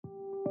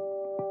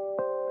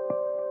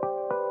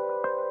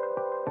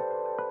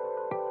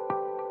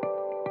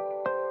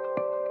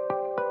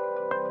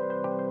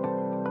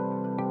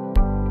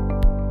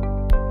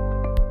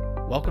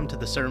Welcome to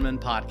the Sermon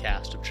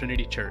Podcast of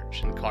Trinity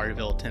Church in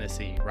Collierville,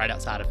 Tennessee, right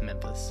outside of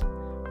Memphis.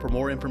 For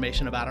more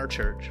information about our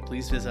church,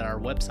 please visit our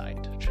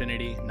website,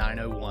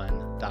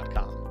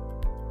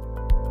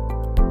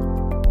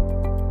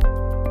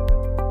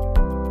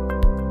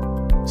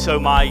 trinity901.com. So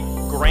my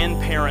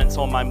grandparents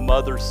on my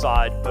mother's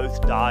side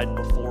both died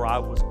before I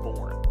was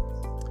born.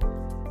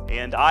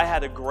 And I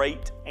had a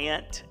great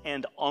aunt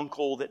and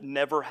uncle that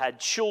never had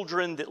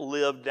children that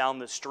lived down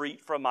the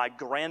street from my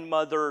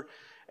grandmother,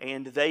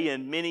 and they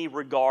in many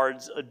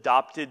regards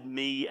adopted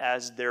me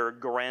as their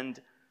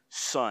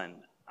grandson.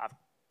 I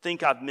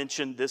think I've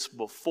mentioned this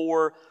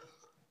before.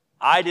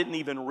 I didn't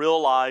even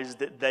realize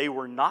that they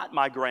were not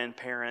my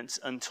grandparents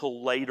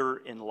until later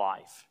in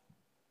life.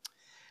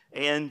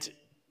 And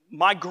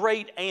my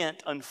great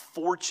aunt,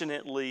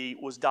 unfortunately,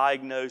 was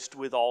diagnosed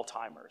with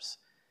Alzheimer's.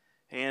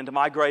 And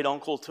my great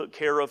uncle took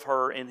care of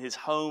her in his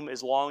home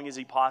as long as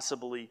he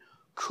possibly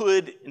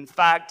could. In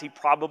fact, he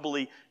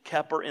probably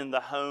kept her in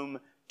the home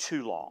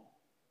too long.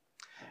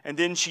 And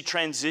then she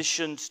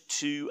transitioned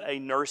to a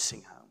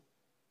nursing home.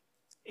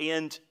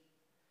 And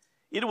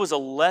it was a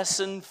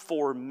lesson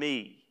for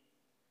me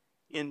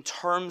in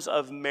terms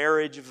of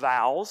marriage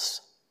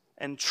vows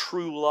and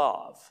true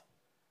love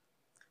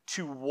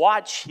to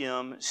watch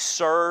him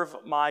serve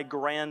my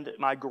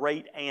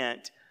great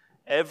aunt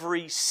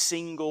every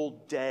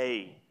single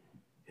day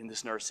in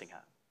this nursing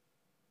home.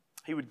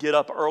 He would get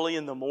up early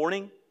in the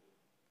morning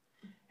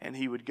and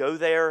he would go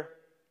there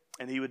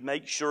and he would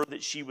make sure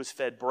that she was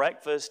fed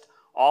breakfast,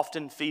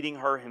 often feeding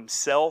her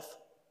himself.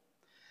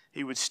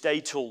 He would stay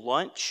till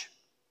lunch,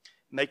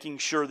 making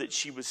sure that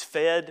she was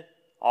fed,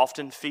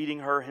 often feeding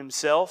her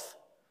himself.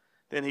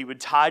 Then he would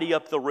tidy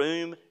up the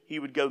room. He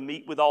would go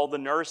meet with all the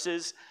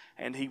nurses,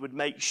 and he would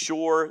make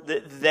sure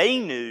that they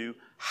knew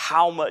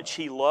how much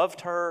he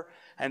loved her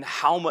and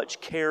how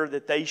much care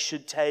that they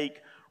should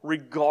take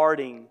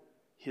regarding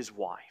his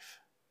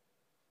wife.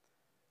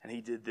 And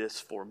he did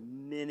this for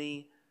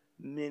many,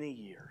 many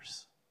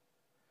years.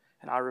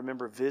 And I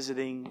remember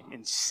visiting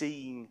and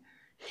seeing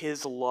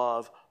his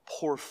love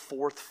pour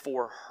forth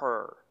for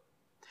her.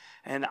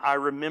 And I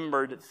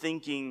remembered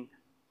thinking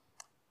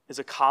as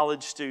a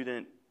college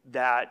student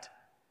that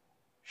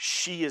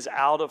she is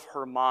out of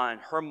her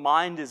mind. Her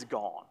mind is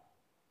gone.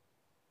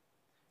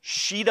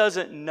 She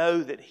doesn't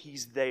know that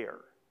he's there.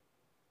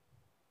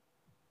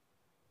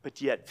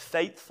 But yet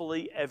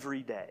faithfully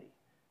every day,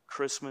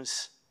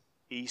 Christmas,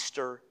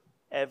 Easter,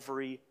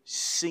 every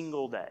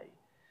single day,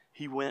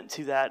 he went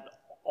to that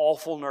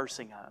awful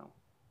nursing home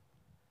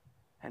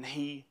and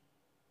he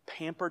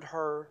pampered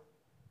her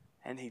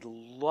and he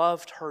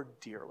loved her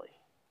dearly.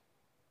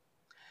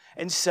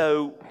 And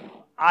so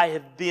I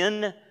have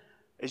been,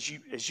 as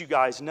you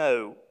guys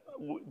know,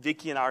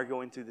 Vicki and I are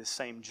going through the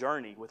same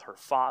journey with her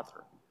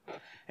father.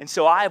 And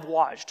so I have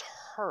watched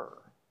her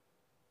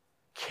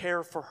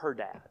care for her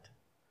dad.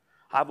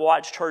 I've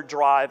watched her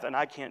drive, and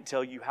I can't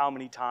tell you how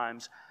many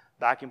times,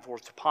 back and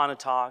forth to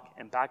Pontotoc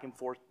and back and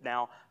forth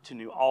now to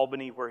New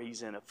Albany, where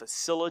he's in a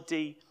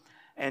facility,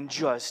 and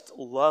just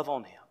love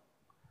on him.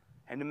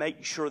 And to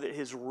make sure that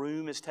his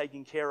room is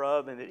taken care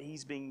of and that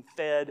he's being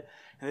fed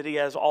and that he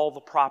has all the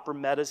proper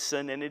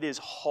medicine. And it is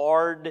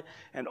hard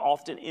and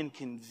often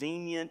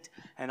inconvenient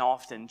and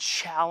often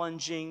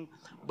challenging,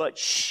 but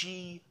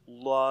she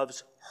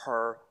loves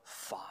her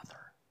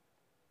father.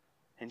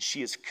 And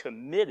she is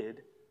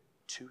committed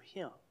to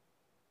him.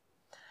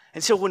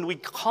 And so when we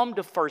come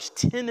to 1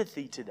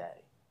 Timothy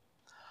today,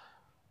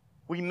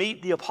 we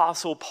meet the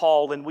Apostle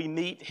Paul and we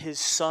meet his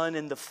son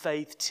in the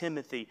faith,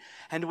 Timothy,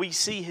 and we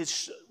see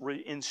his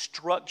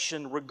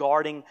instruction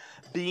regarding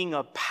being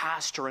a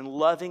pastor and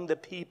loving the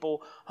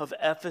people of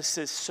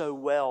Ephesus so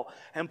well.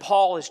 And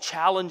Paul is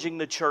challenging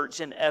the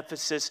church in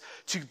Ephesus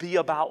to be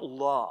about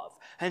love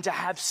and to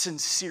have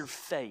sincere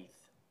faith.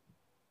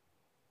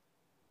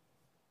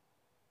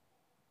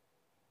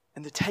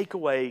 And the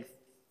takeaway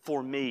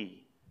for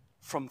me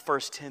from 1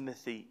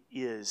 Timothy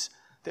is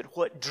that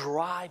what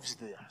drives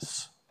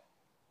this,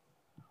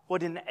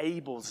 what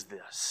enables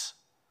this,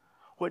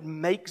 what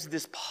makes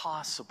this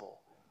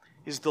possible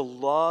is the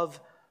love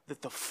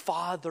that the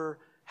Father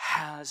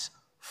has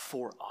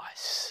for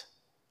us.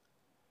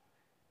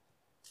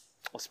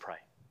 Let's pray.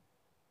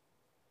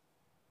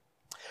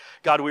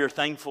 God, we are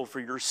thankful for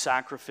your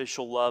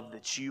sacrificial love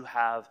that you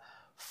have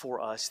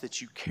for us, that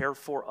you care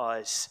for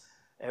us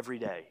every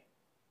day,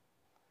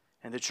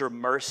 and that your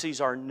mercies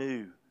are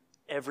new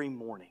every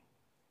morning,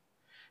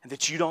 and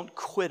that you don't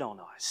quit on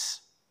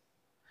us,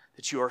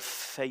 that you are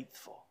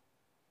faithful.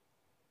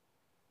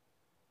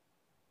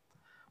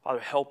 Father,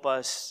 help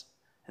us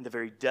in the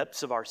very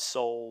depths of our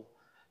soul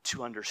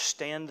to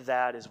understand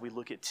that as we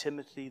look at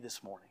Timothy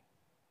this morning.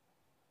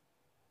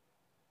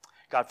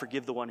 God,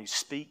 forgive the one who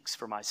speaks,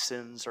 for my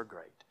sins are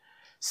great.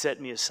 Set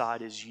me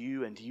aside as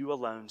you and you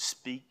alone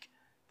speak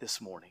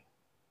this morning.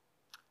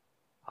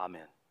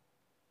 Amen.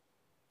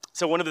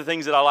 So one of the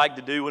things that I like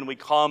to do when we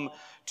come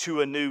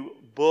to a new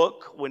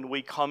book, when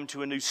we come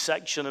to a new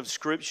section of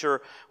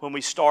Scripture, when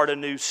we start a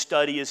new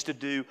study, is to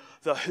do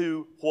the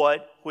who,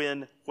 what,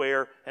 when,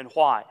 where, and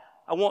why.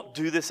 I won't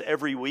do this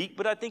every week,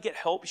 but I think it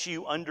helps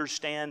you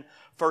understand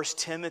 1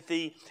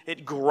 Timothy.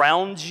 It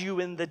grounds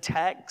you in the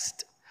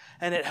text,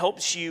 and it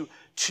helps you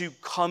to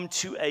come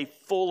to a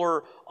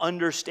fuller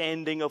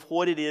understanding of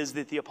what it is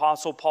that the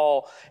Apostle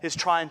Paul is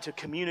trying to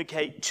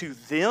communicate to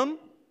them,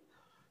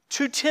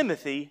 to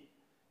Timothy,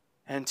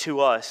 and to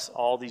us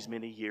all these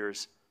many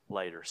years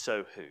later.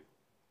 So who?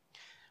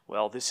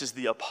 Well, this is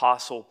the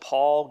Apostle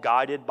Paul,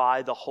 guided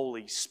by the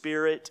Holy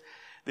Spirit.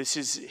 This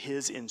is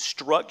his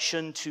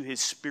instruction to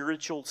his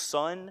spiritual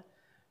son,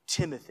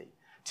 Timothy.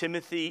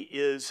 Timothy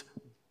is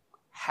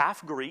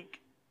half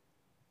Greek,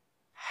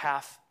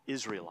 half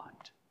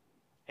Israelite.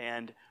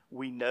 And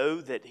we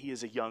know that he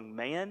is a young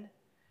man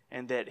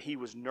and that he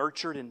was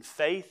nurtured in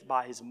faith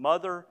by his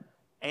mother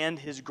and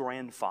his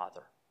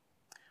grandfather.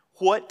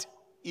 What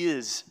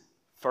is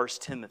 1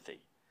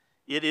 Timothy?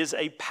 It is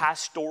a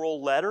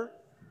pastoral letter.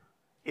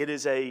 It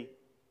is a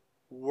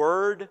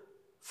word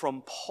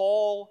from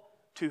Paul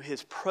to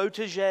his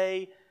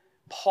protege.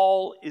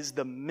 Paul is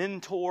the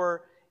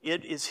mentor.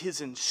 It is his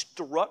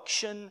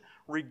instruction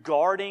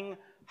regarding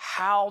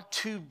how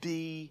to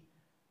be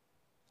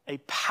a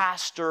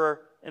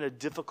pastor in a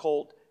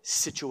difficult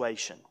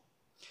situation.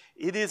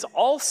 It is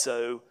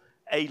also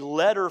a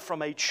letter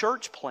from a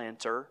church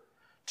planter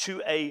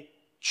to a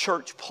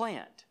church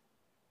plant.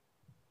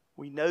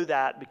 We know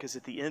that because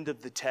at the end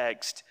of the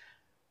text,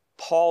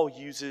 Paul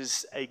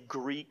uses a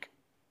Greek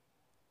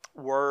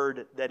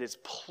word that is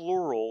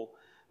plural,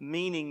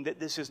 meaning that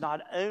this is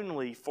not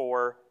only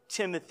for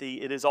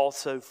Timothy, it is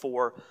also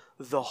for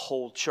the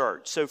whole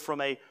church. So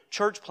from a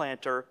church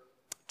planter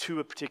to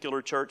a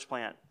particular church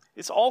plant.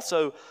 It's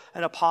also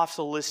an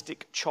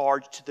apostolic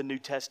charge to the New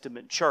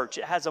Testament church.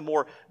 It has a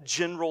more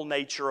general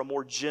nature, a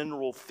more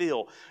general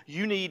feel.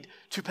 You need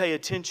to pay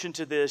attention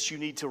to this. You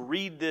need to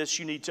read this.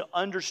 You need to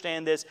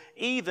understand this,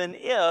 even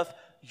if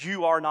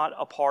you are not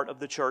a part of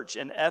the church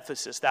in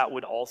Ephesus. That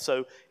would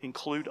also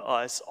include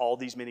us all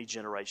these many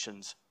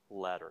generations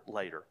later.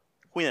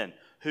 When?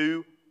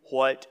 Who?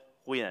 What?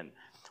 When?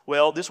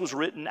 Well, this was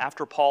written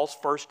after Paul's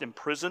first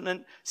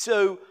imprisonment,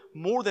 so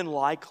more than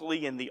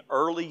likely in the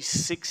early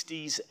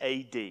 60s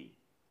AD.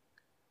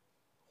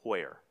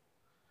 Where?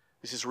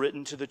 This is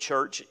written to the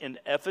church in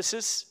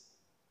Ephesus.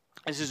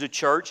 This is a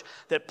church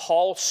that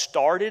Paul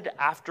started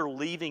after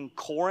leaving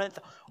Corinth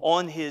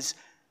on his...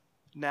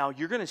 Now,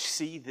 you're going to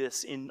see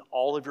this in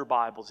all of your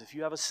Bibles. If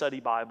you have a study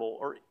Bible,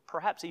 or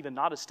perhaps even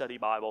not a study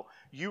Bible,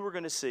 you are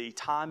going to see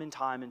time and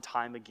time and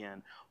time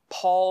again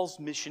Paul's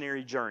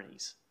missionary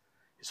journeys.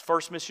 His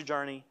first missionary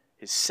journey,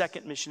 his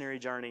second missionary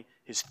journey,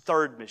 his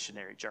third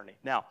missionary journey.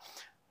 Now,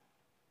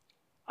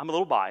 I'm a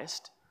little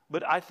biased,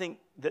 but I think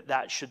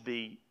that should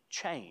be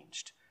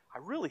changed. I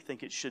really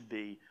think it should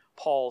be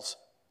Paul's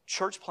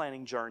church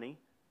planting journey,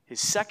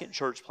 his second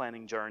church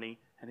planting journey,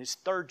 and his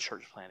third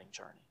church planting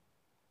journey.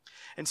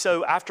 And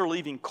so after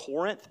leaving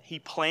Corinth, he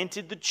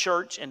planted the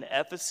church in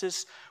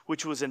Ephesus,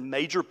 which was a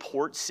major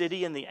port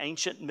city in the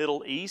ancient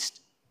Middle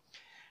East.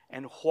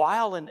 And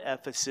while in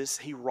Ephesus,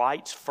 he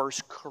writes 1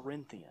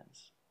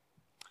 Corinthians.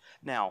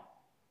 Now,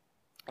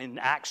 in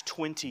Acts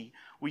 20,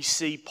 we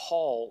see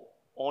Paul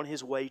on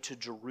his way to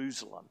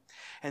Jerusalem.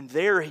 And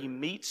there he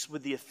meets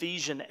with the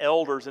Ephesian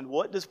elders. And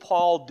what does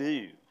Paul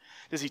do?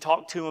 Does he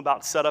talk to them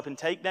about setup and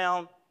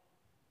takedown?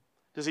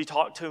 Does he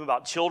talk to them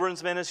about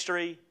children's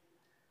ministry?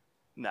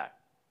 No.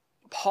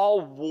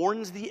 Paul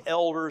warns the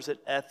elders at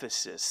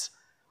Ephesus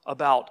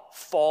about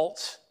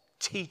false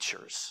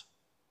teachers.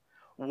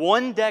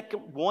 One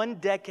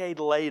decade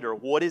later,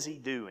 what is he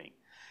doing?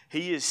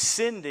 He is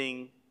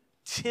sending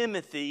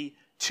Timothy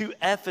to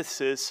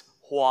Ephesus.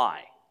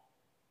 Why?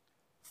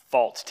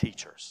 False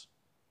teachers.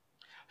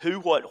 Who,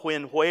 what,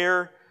 when,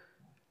 where,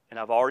 and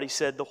I've already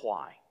said the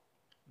why.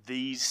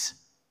 These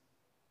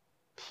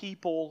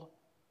people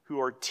who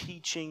are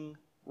teaching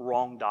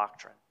wrong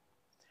doctrine.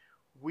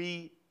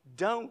 We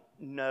don't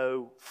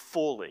know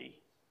fully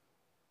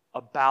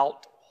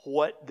about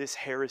what this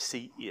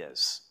heresy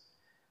is.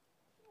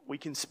 We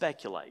can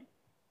speculate.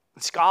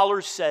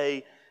 Scholars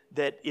say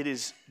that it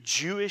is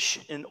Jewish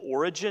in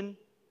origin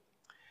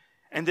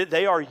and that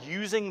they are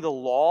using the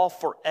law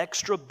for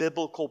extra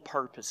biblical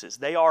purposes.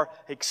 They are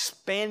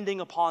expanding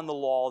upon the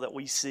law that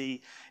we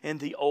see in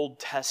the Old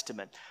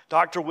Testament.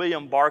 Dr.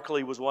 William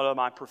Barclay was one of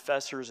my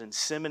professors in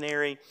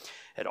seminary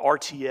at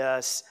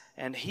RTS,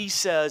 and he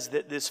says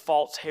that this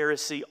false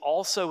heresy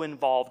also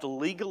involved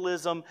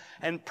legalism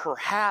and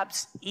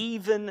perhaps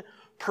even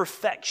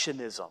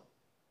perfectionism.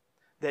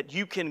 That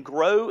you can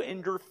grow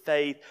in your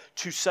faith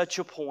to such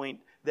a point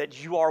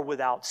that you are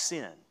without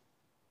sin,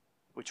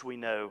 which we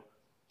know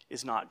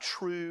is not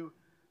true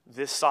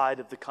this side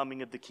of the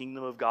coming of the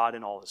kingdom of God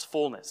in all its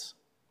fullness.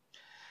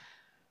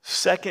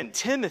 2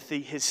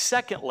 Timothy, his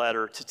second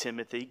letter to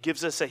Timothy,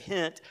 gives us a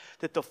hint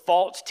that the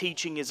false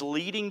teaching is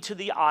leading to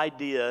the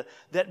idea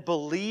that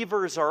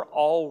believers are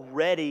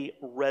already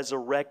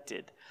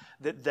resurrected,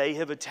 that they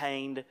have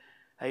attained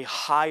a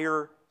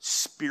higher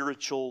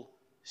spiritual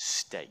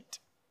state.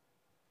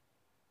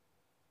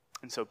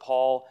 And so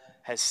Paul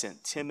has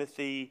sent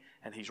Timothy,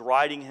 and he's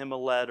writing him a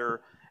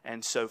letter,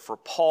 And so for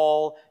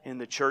Paul in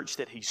the church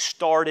that he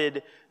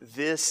started,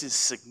 this is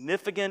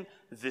significant.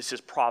 This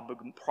is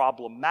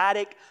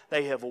problematic.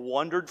 They have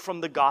wandered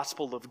from the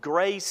gospel of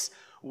grace.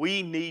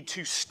 We need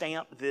to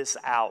stamp this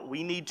out.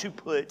 We need to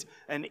put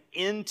an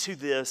end to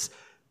this.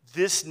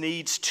 This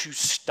needs to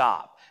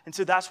stop. And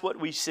so that's what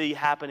we see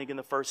happening in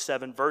the first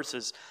 7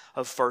 verses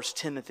of 1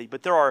 Timothy.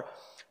 But there are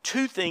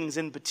 2 things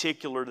in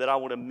particular that I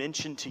want to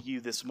mention to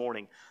you this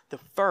morning. The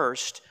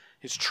first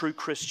is true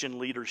Christian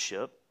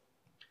leadership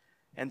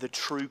and the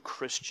true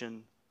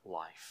Christian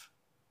life.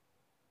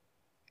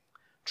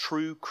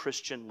 True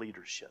Christian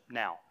leadership.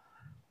 Now,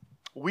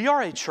 we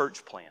are a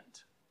church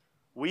plant.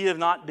 We have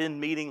not been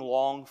meeting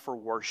long for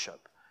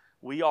worship.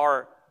 We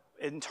are,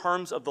 in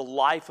terms of the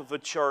life of a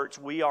church,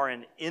 we are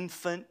an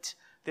infant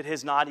that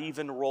has not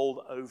even rolled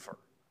over.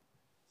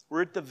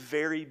 We're at the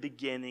very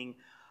beginning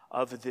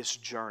of this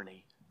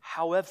journey.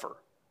 However,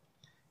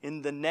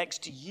 in the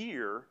next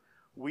year,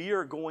 we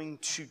are going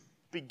to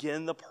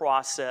begin the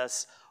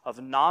process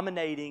of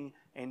nominating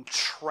and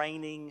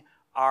training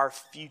our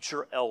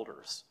future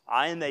elders.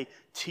 I am a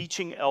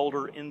teaching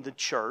elder in the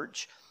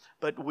church,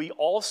 but we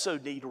also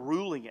need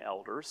ruling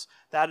elders.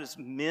 That is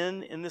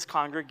men in this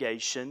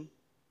congregation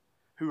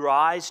who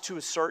rise to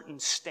a certain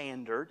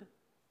standard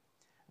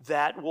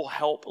that will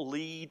help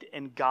lead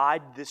and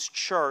guide this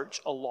church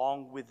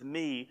along with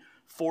me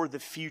for the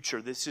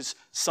future. This is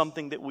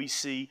something that we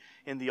see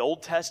in the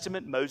Old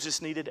Testament.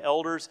 Moses needed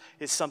elders.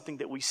 It's something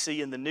that we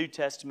see in the New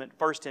Testament,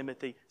 1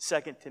 Timothy,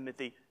 2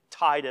 Timothy,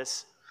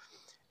 Titus.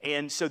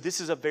 And so this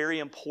is a very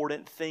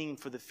important thing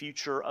for the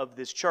future of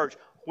this church.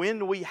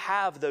 When we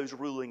have those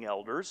ruling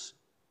elders,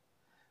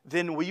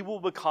 then we will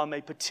become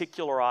a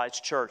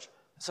particularized church.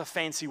 It's a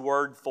fancy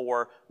word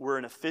for we're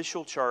an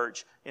official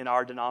church in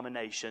our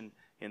denomination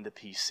in the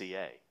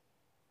PCA.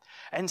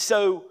 And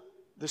so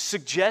the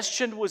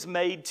suggestion was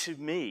made to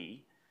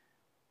me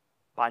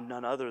by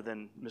none other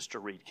than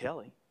Mr. Reed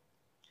Kelly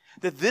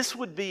that this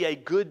would be a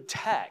good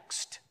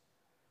text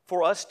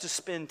for us to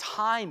spend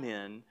time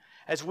in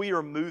as we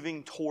are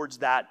moving towards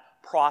that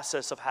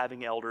process of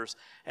having elders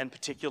and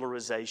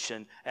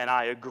particularization. And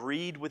I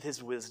agreed with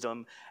his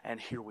wisdom, and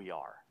here we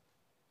are.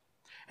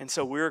 And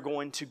so we're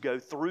going to go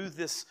through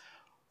this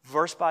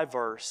verse by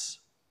verse,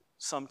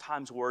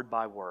 sometimes word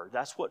by word.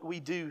 That's what we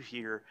do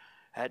here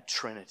at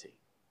Trinity.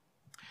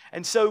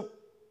 And so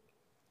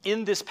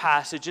in this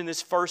passage, in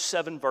this first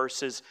 7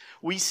 verses,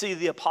 we see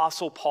the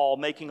Apostle Paul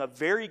making a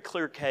very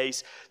clear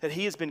case that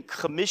he has been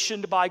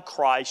commissioned by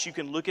Christ. You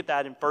can look at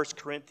that in 1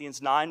 Corinthians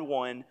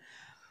 9:1.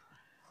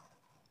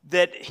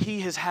 That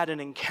he has had an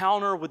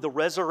encounter with the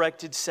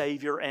resurrected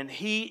Savior, and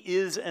he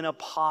is an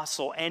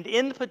apostle. And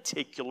in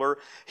particular,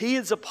 he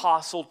is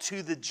apostle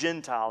to the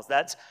Gentiles.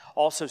 That's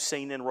also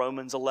seen in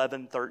Romans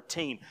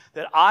 11:13.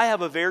 That I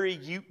have a very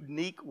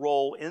unique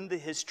role in the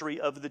history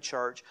of the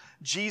church.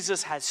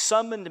 Jesus has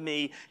summoned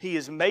me. He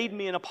has made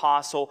me an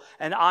apostle,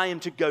 and I am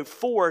to go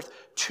forth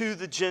to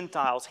the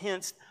Gentiles.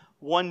 Hence,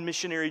 1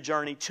 missionary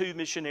journey, 2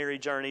 missionary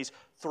journeys,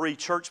 3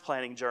 church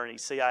planting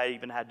journeys. See, I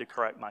even had to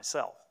correct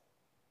myself.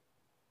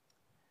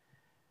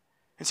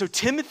 And so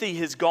Timothy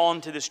has gone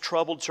to this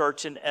troubled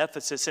church in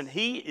Ephesus, and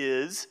he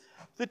is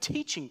the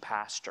teaching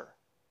pastor.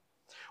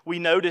 We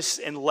notice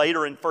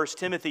later in 1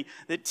 Timothy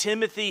that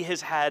Timothy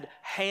has had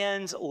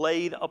hands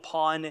laid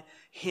upon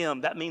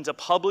him. That means a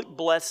public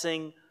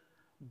blessing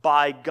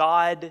by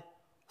God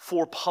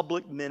for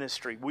public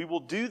ministry. We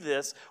will do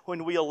this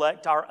when we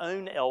elect our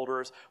own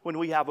elders. When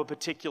we have a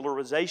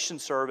particularization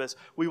service,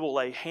 we will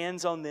lay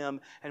hands on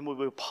them and we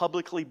will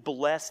publicly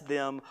bless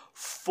them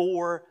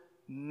for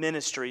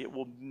ministry. It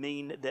will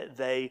mean that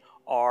they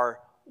are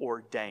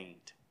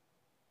ordained.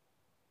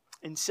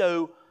 And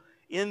so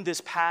in this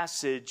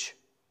passage,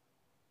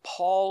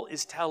 Paul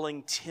is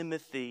telling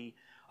Timothy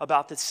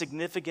about the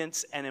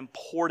significance and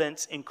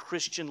importance in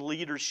Christian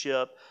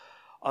leadership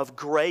of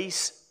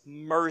grace,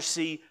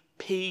 mercy,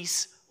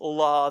 peace,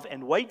 love,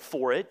 and wait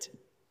for it,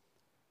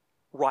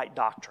 right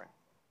doctrine.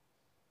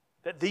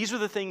 That these are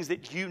the things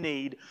that you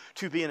need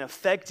to be an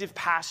effective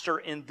pastor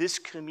in this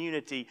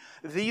community.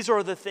 These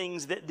are the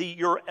things that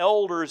your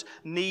elders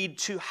need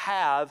to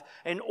have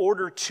in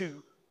order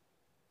to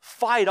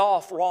fight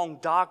off wrong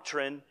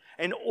doctrine.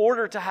 In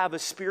order to have a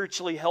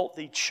spiritually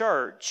healthy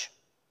church,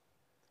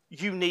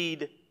 you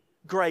need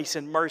grace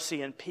and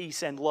mercy and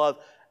peace and love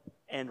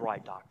and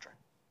right doctrine.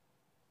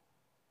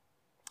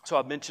 So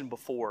I've mentioned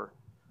before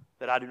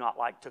that I do not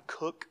like to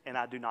cook and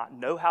I do not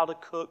know how to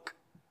cook.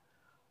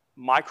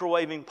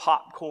 Microwaving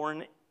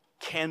popcorn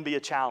can be a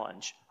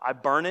challenge. I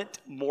burn it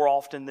more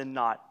often than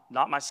not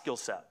my skill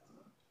set.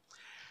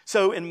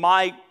 So in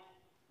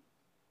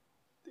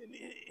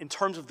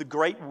terms of the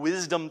great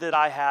wisdom that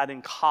I had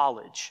in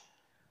college,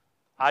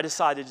 I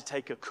decided to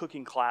take a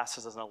cooking class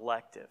as an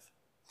elective.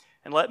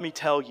 And let me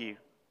tell you,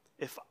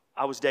 if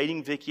I was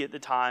dating Vicky at the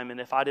time,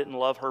 and if I didn't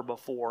love her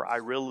before, I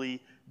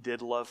really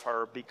did love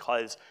her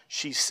because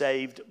she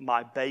saved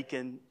my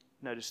bacon.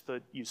 Notice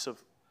the use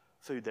of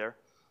food there.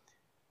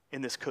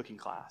 in this cooking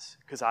class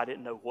because I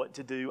didn't know what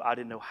to do. I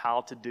didn't know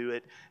how to do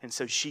it. And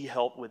so she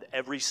helped with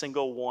every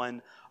single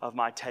one of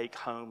my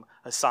take-home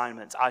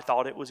assignments. I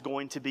thought it was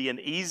going to be an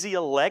easy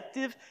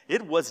elective.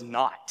 It was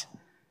not.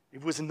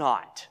 It was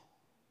not.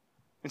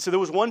 And so there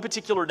was one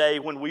particular day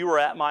when we were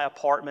at my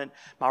apartment.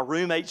 My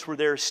roommates were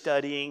there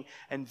studying,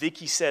 and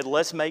Vicki said,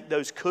 let's make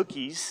those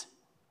cookies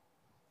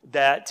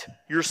that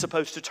you're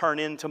supposed to turn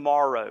in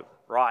tomorrow.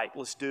 Right,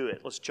 let's do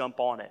it. Let's jump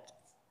on it.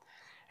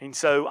 And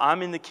so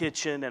I'm in the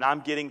kitchen and I'm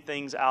getting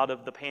things out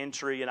of the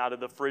pantry and out of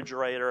the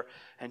refrigerator,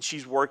 and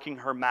she's working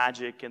her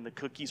magic, and the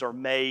cookies are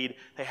made.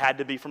 They had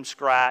to be from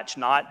scratch,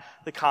 not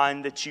the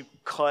kind that you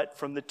cut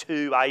from the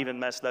tube. I even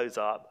messed those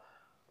up.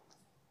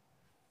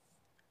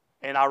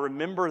 And I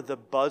remember the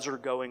buzzer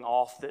going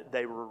off that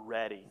they were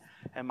ready.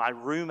 And my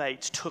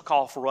roommates took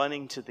off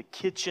running to the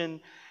kitchen,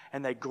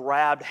 and they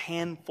grabbed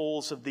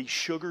handfuls of these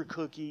sugar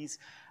cookies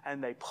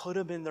and they put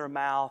them in their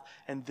mouth,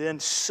 and then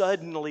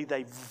suddenly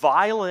they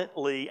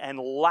violently and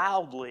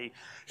loudly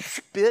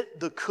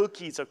spit the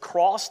cookies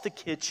across the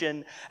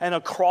kitchen and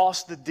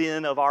across the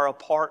den of our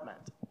apartment.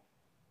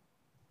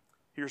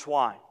 Here's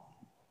why.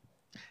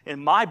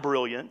 In my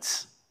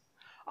brilliance,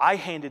 I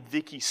handed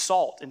Vicki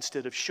salt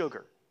instead of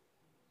sugar.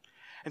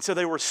 And so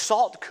they were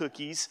salt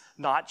cookies,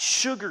 not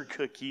sugar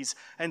cookies,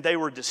 and they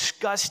were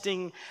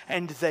disgusting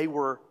and they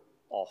were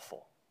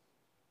awful.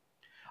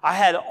 I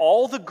had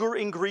all the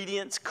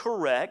ingredients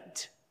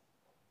correct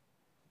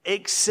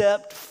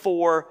except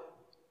for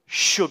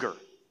sugar.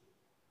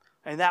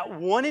 And that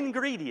one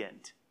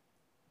ingredient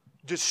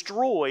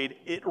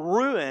it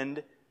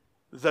ruined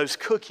those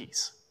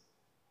cookies.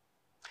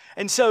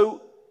 And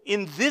so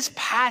in this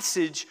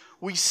passage,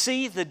 we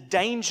see the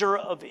danger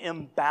of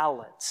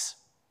imbalance.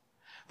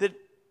 That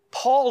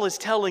Paul is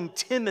telling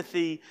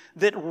Timothy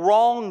that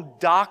wrong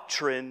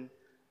doctrine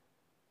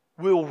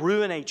will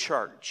ruin a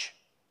church.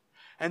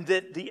 And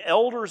that the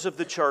elders of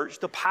the church,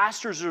 the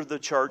pastors of the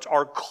church,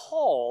 are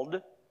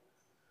called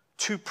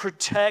to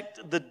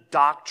protect the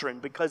doctrine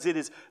because it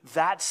is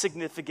that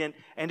significant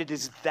and it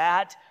is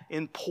that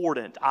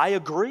important. I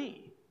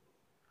agree.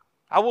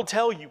 I will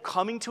tell you,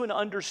 coming to an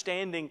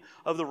understanding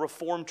of the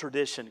Reformed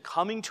tradition,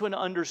 coming to an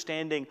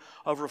understanding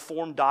of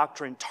Reformed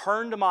doctrine,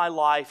 turned my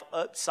life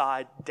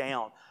upside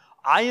down.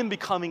 I am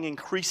becoming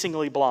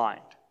increasingly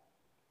blind.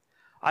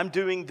 I'm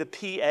doing the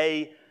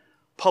PA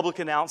public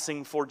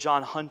announcing for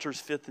John Hunter's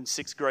 5th and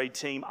 6th grade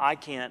team. I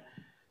can't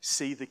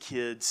see the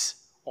kids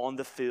on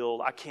the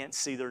field. I can't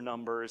see their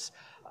numbers.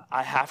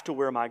 I have to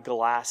wear my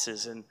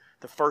glasses. And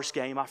the first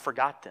game, I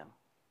forgot them.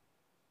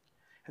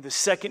 And the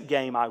second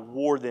game, I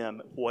wore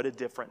them. What a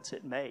difference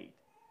it made.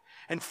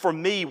 And for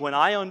me, when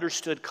I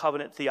understood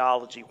covenant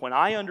theology, when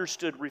I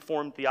understood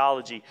Reformed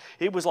theology,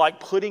 it was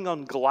like putting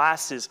on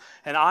glasses,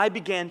 and I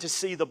began to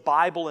see the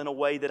Bible in a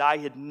way that I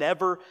had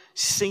never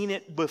seen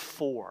it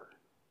before.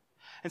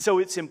 And so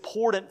it's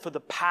important for the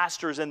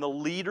pastors and the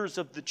leaders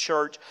of the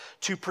church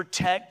to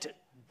protect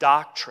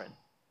doctrine,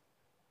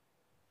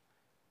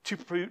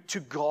 to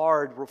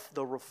guard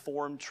the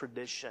Reformed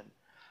tradition,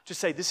 to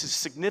say this is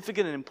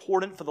significant and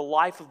important for the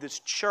life of this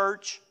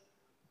church.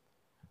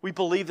 We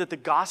believe that the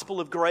gospel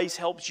of grace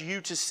helps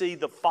you to see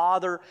the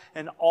Father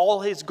and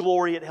all His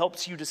glory. It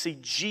helps you to see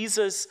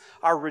Jesus,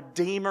 our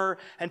Redeemer,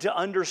 and to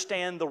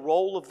understand the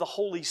role of the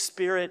Holy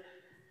Spirit.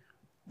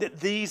 That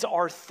these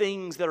are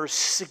things that are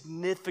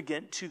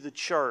significant to the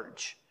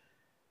church.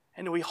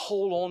 And we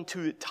hold on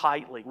to it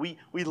tightly.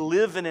 We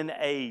live in an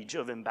age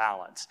of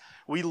imbalance.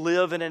 We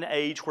live in an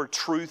age where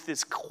truth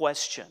is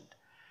questioned.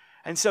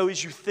 And so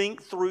as you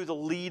think through the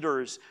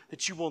leaders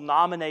that you will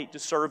nominate to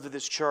serve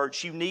this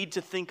church, you need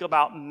to think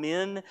about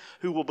men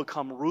who will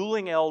become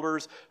ruling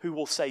elders, who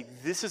will say,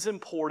 this is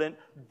important,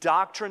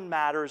 doctrine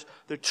matters,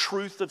 the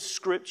truth of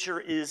Scripture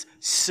is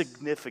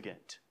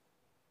significant.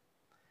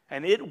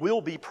 And it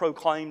will be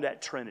proclaimed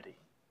at Trinity.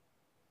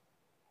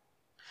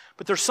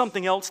 But there's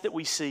something else that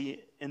we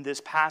see in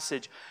this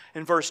passage.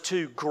 In verse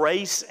 2,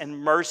 grace and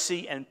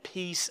mercy and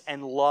peace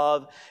and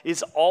love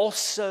is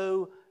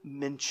also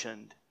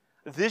mentioned.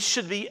 This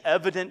should be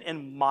evident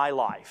in my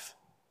life.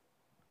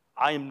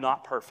 I am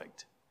not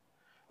perfect.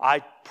 I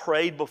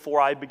prayed before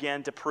I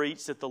began to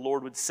preach that the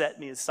Lord would set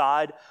me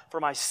aside,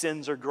 for my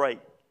sins are great.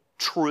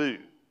 True.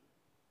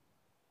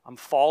 I'm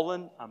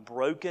fallen, I'm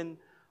broken,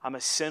 I'm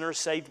a sinner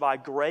saved by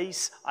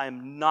grace. I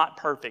am not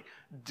perfect.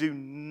 Do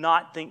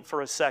not think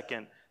for a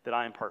second that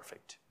I am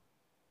perfect.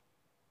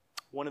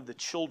 One of the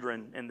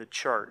children in the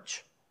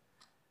church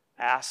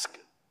asked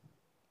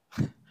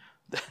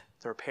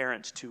their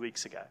parents 2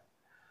 weeks ago,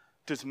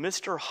 does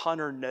Mr.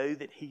 Hunter know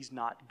that he's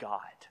not God?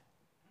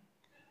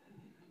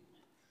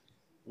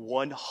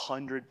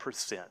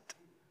 100%.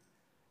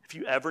 If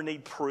you ever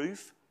need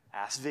proof,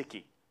 ask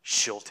Vicki.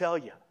 She'll tell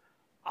you,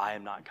 I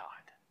am not God.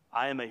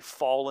 I am a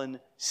fallen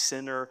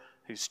sinner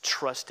who's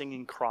trusting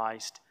in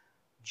Christ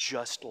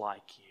just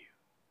like you.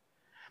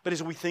 But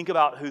as we think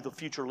about who the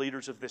future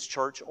leaders of this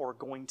church are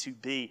going to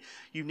be,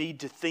 you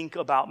need to think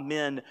about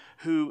men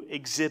who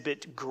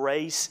exhibit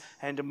grace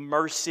and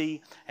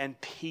mercy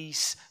and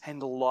peace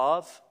and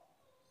love.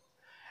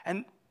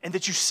 And And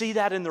that you see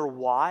that in their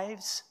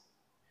wives,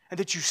 and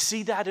that you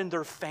see that in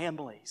their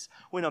families.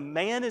 When a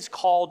man is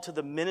called to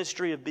the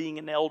ministry of being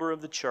an elder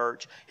of the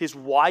church, his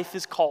wife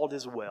is called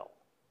as well.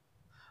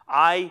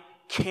 I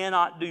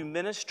cannot do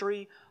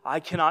ministry,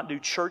 I cannot do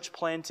church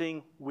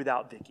planting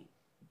without Vicki.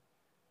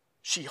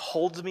 She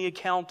holds me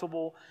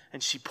accountable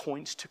and she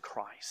points to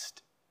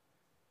Christ.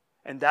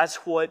 And that's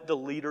what the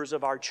leaders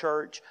of our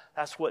church,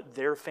 that's what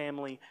their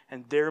family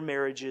and their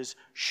marriages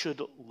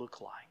should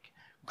look like.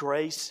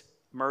 Grace,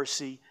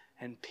 mercy,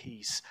 and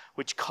peace,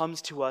 which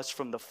comes to us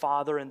from the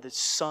Father and the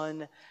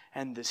Son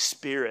and the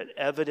Spirit,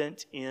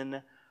 evident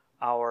in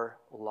our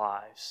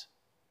lives.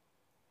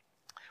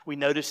 We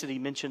notice that he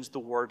mentions the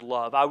word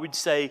love. I would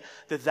say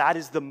that that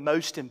is the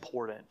most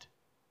important.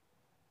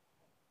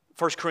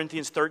 1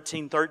 Corinthians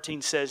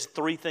 13:13 says,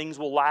 3 things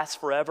will last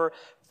forever: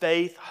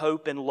 faith,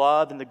 hope, and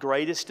love. And the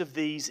greatest of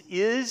these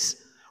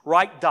is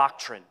right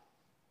doctrine.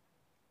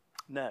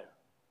 No.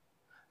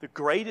 The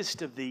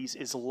greatest of these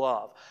is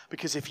love.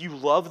 Because if you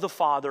love the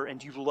Father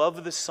and you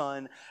love the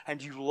Son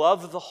and you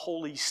love the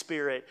Holy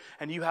Spirit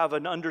and you have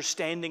an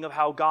understanding of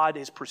how God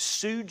has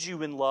pursued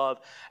you in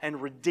love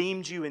and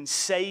redeemed you and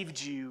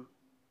saved you,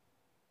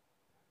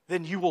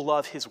 then you will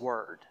love His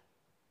Word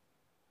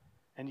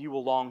and you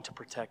will long to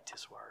protect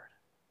His Word.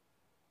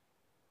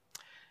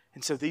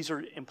 And so these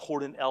are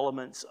important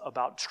elements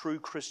about true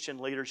Christian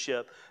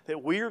leadership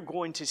that we are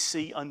going to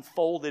see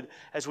unfolded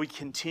as we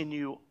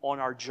continue on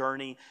our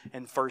journey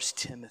in 1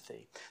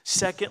 Timothy.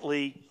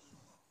 Secondly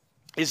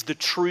is the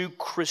true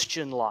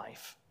Christian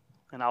life.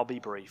 And I'll be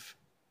brief.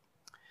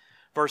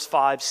 Verse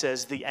 5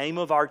 says, the aim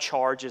of our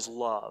charge is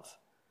love.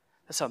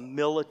 That's a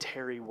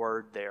military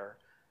word there.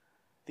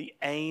 The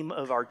aim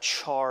of our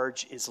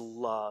charge is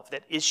love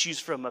that issues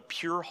from a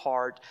pure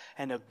heart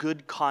and a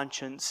good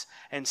conscience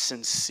and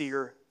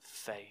sincere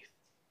faith.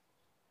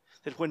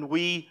 That when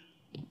we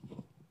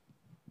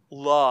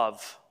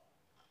love,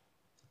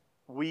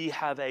 we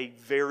have a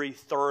very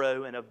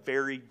thorough and a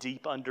very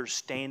deep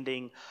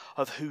understanding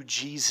of who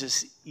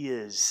Jesus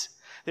is.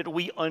 That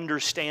we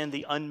understand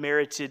the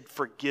unmerited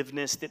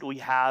forgiveness that we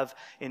have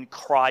in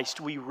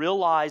Christ. We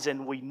realize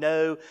and we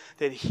know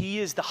that He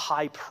is the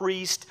high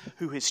priest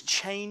who has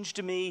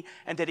changed me,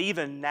 and that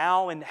even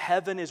now in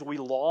heaven, as we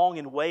long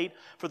and wait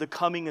for the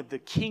coming of the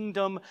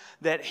kingdom,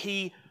 that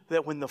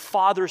when the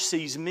Father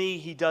sees me,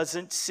 He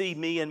doesn't see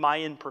me in my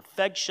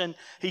imperfection.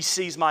 He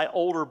sees my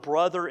older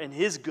brother in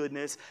his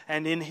goodness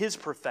and in his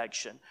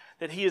perfection.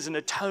 That He is an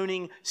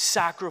atoning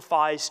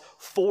sacrifice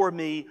for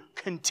me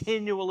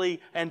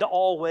continually and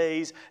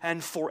always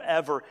and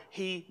forever.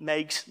 He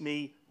makes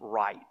me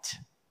right.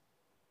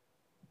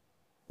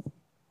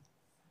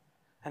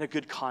 And a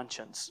good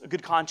conscience. A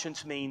good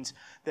conscience means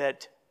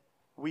that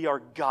we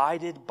are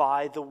guided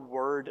by the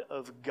Word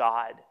of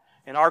God.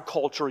 In our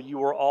culture, you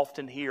will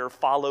often hear,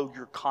 follow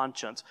your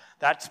conscience.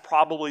 That's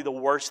probably the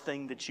worst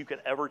thing that you could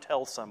ever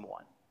tell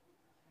someone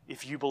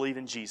if you believe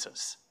in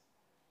Jesus.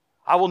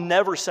 I will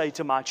never say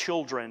to my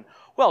children,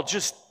 well,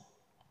 just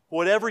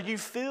whatever you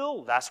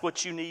feel, that's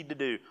what you need to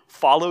do.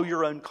 Follow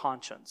your own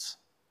conscience.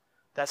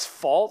 That's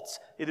false.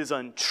 It is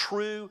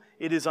untrue.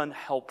 It is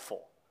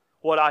unhelpful.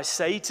 What I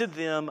say to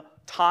them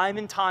time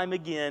and time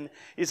again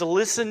is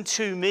listen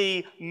to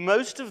me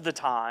most of the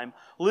time.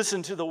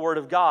 Listen to the Word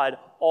of God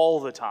all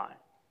the time.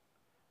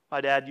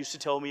 My dad used to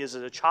tell me as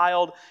a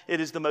child,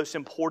 it is the most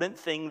important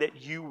thing that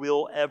you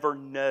will ever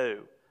know.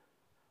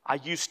 I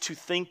used to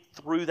think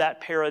through that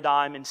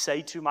paradigm and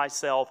say to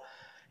myself,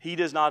 he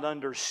does not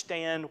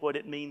understand what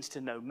it means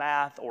to know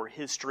math or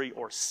history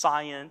or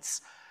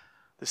science,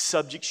 the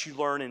subjects you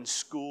learn in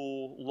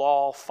school,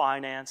 law,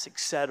 finance,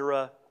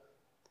 etc.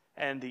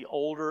 And the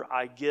older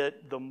I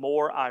get, the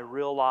more I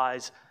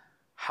realize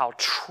how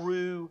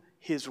true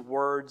His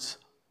words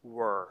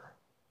were.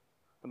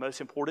 The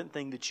most important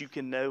thing that you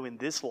can know in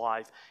this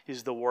life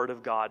is the Word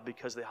of God,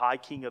 because the High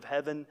King of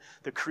Heaven,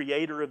 the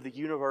Creator of the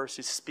universe,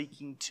 is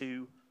speaking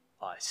to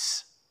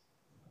us.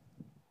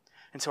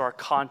 And so our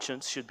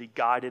conscience should be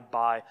guided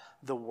by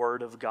the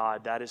Word of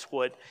God. That is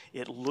what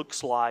it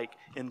looks like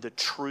in the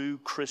true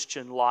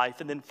Christian life.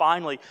 And then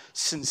finally,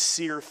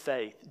 sincere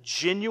faith.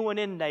 Genuine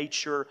in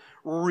nature,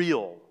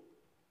 real.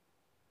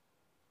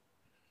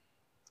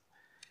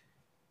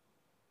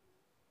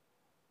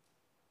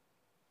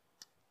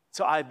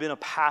 So I've been a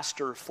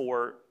pastor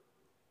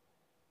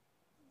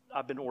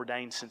I've been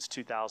ordained since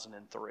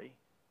 2003.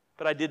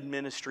 But I did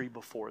ministry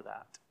before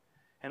that.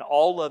 And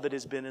all of it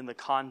has been in the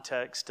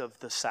context of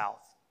the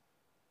South.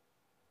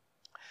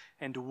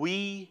 And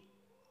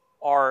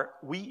our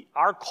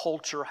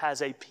culture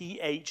has a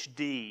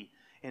PhD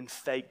in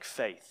fake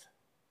faith.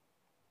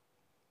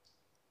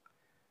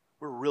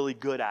 We're really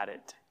good at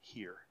it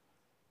here.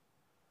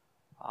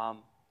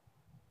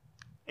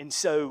 And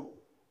so,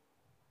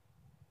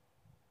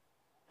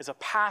 as a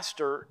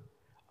pastor,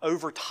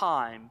 over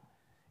time,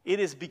 it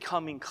is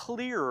becoming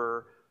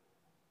clearer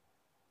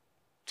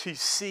to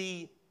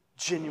see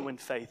genuine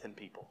faith in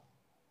people.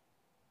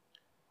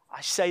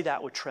 I say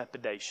that with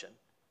trepidation.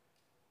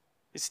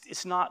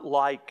 It's not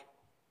like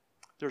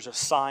there's a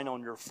sign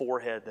on your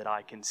forehead that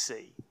I can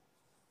see.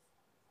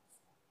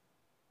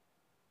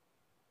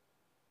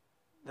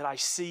 That I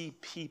see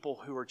people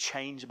who are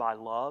changed by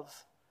love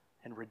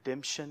and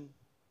redemption,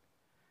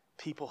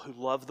 people who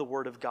love the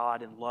Word of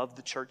God and love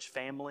the church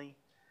family,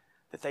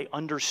 that they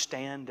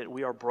understand that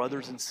we are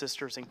brothers and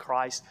sisters in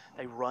Christ.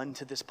 They run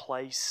to this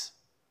place.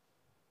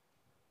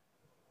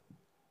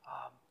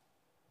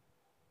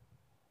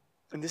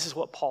 And this is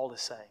what Paul is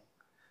saying,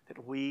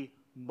 that we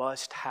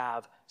must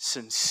have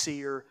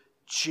sincere,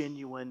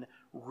 genuine,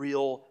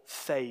 real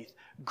faith,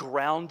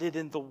 grounded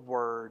in the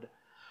Word,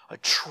 a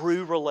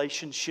true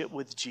relationship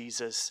with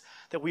Jesus,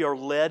 that we are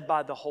led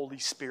by the Holy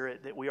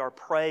Spirit, that we are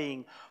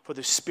praying for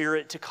the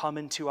Spirit to come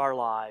into our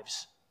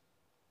lives,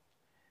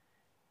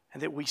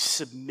 and that we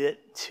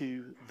submit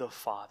to the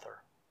Father.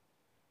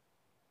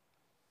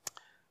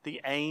 The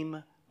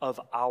aim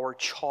of our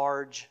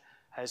charge,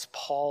 as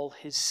Paul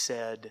has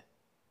said,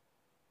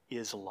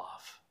 is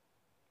love.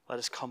 Let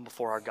us come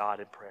before our God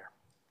in prayer.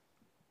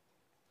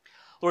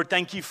 Lord,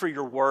 thank you for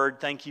your word.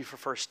 Thank you for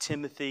 1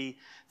 Timothy.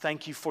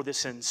 Thank you for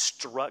this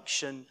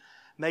instruction.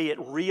 May it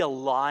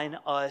realign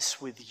us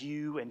with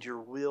you and your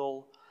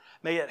will.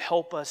 May it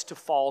help us to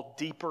fall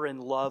deeper in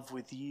love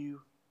with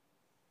you.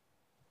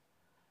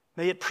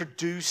 May it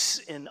produce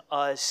in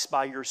us,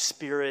 by your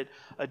Spirit,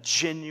 a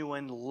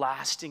genuine,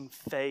 lasting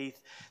faith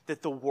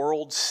that the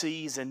world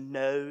sees and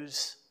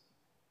knows.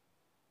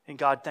 And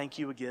God, thank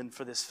you again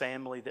for this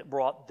family that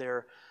brought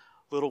their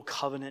little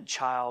covenant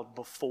child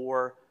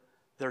before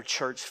their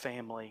church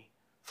family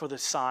for the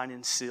sign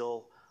and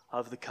seal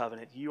of the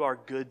covenant. You are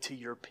good to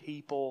your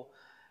people,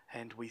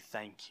 and we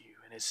thank you.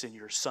 And it's in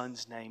your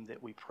Son's name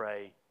that we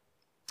pray.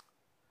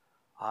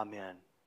 Amen.